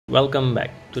Welcome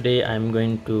back. Today I'm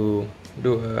going to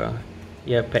do a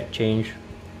earpad change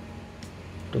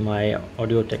to my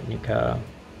Audio-Technica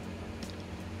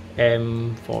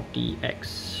M40x.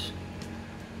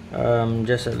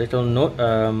 Just a little note.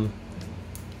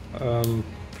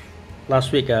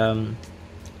 Last week I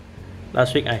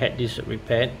had this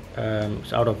repaired.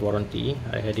 It's out of warranty.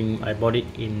 I bought it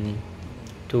in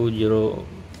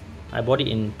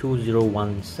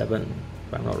 2017,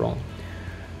 if I'm not wrong.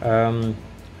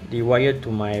 The wire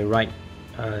to my right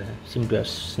seemed to have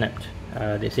snapped.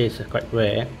 They say it's quite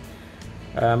rare,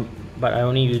 but I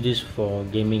only use this for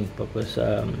gaming purpose.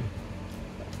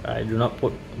 I do not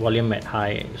put volume at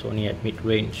high, it's only at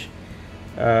mid-range.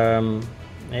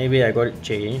 Maybe I got it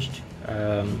changed.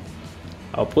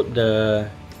 I'll put the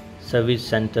service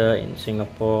center in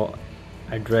Singapore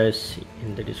address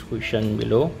in the description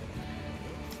below.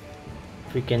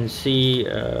 If you can see,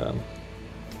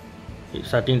 it's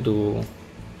starting to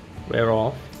wear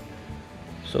off,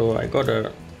 so I got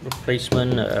a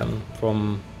replacement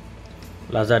from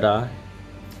Lazada,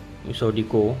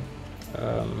 Misodiko.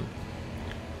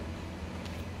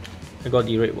 I got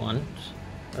the red ones,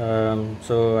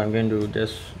 so I'm going to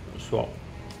just swap.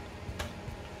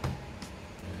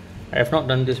 I have not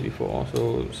done this before,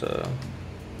 so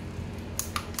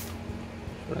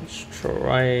let's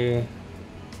try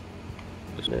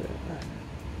this.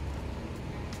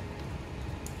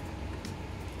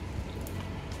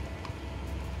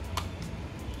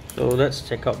 So let's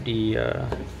check out the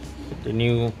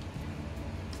new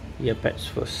earpads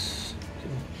first.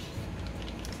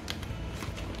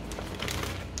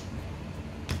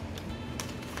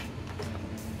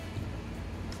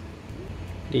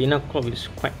 The inner cloth is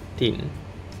quite thin.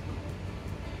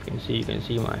 You can see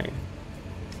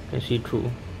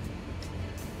through.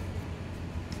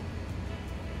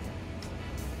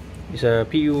 It's a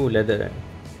PU leather.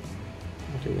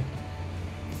 Okay,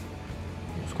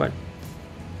 it's quite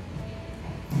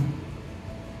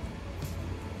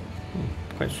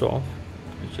soft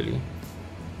actually.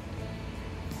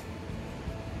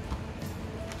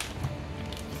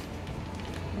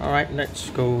 Alright,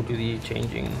 let's go to the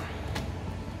changing.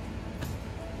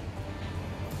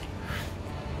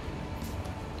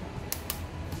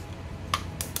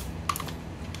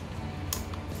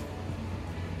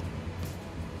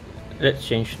 Let's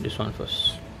change this one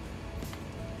first.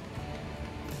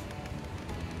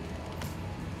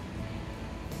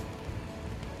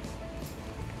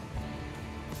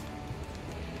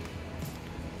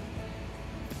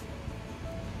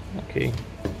 Okay,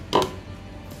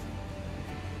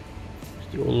 it's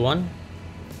the old one.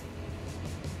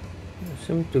 There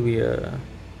seems to be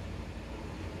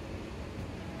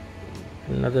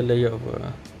another layer of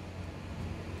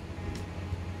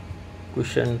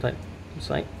cushion type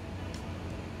inside.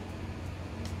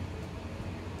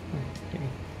 Okay.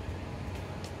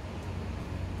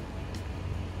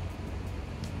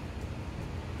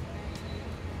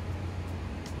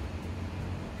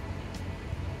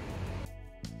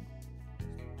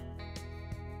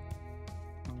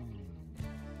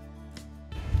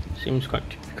 Seems quite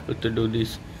difficult to do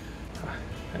this.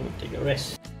 Let me take a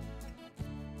rest.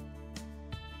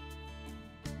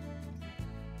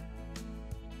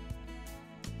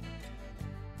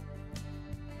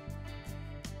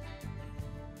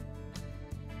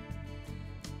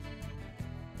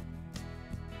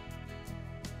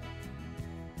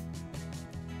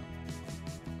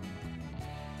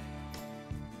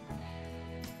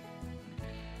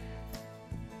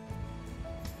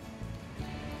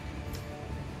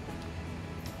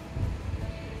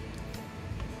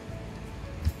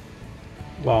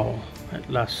 Wow, at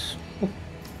last.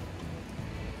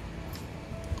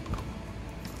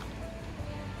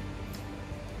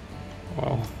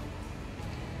 Wow,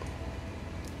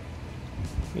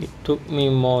 it took me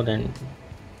more than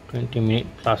 20 minutes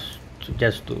plus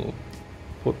just to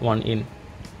put one in.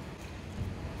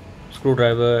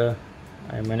 Screwdriver,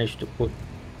 I managed to put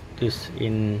this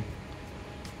in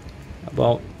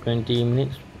about 20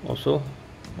 minutes or so.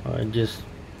 It just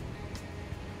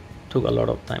took a lot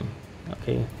of time.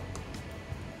 Okay,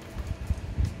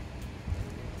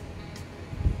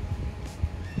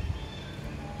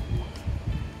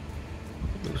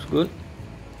 looks good.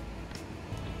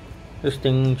 This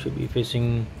thing should be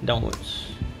facing downwards.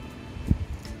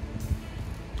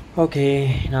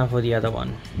 Okay, now for the other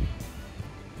one.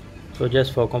 So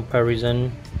just for comparison,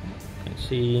 you can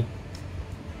see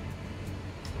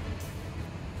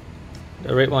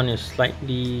the red one is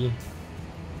slightly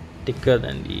thicker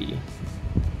than the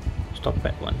stock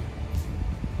pad one.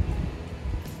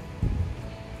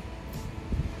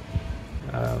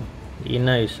 The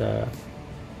inner is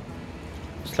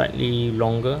slightly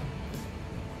longer.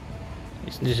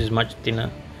 This is much thinner.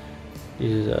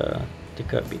 This is a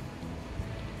thicker bit.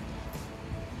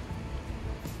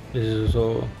 This is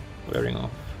also wearing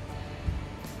off.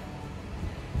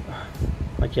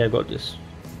 Okay, I got this.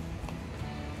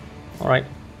 Alright,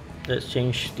 let's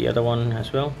change the other one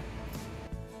as well.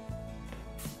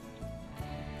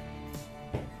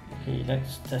 Okay,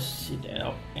 let's test it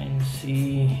out and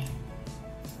see.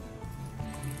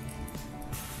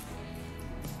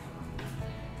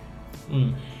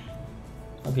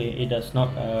 Okay, it does not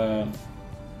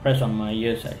press on my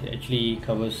ears. It actually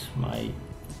covers my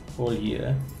whole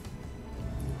ear,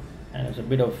 and there's a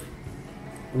bit of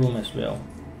room as well.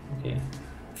 Okay,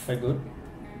 quite good.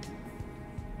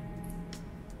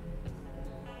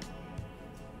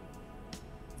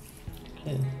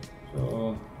 Okay,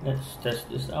 so let's test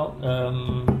this out.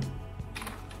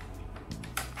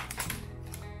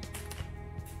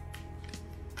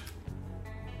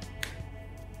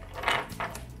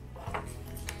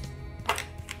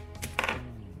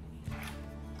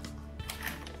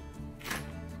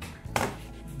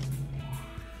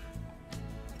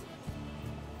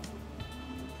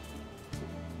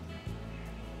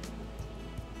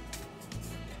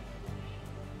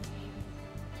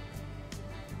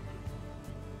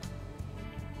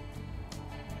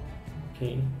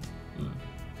 Okay,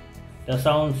 that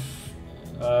sounds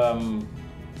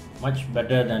much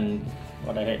better than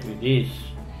what I had with this.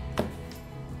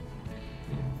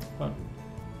 What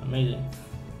amazing!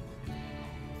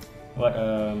 What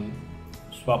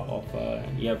swap of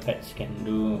earpads can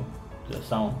do to the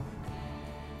sound.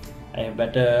 I have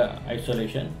better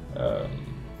isolation.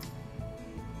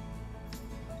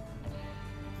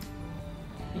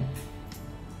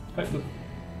 Quite good.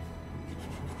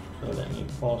 So let me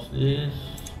pause this.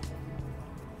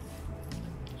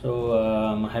 So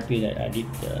I'm happy that I did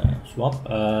the swap.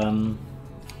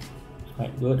 It's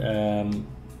quite good.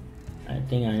 I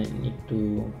think I need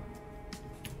to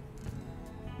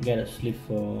get a sleeve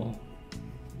for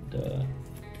the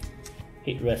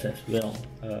headrest as well.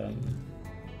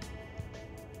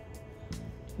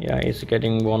 Yeah, it's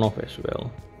getting worn off as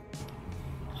well.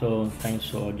 So thanks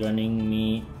for joining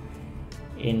me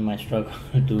in my struggle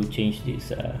to change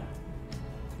these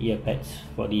earpads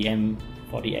for the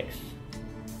M40x.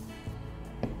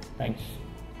 Thanks.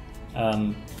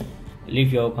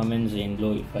 Leave your comments in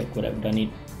below if I could have done it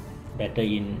better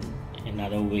in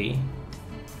another way.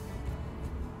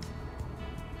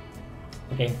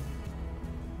 Okay,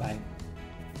 bye.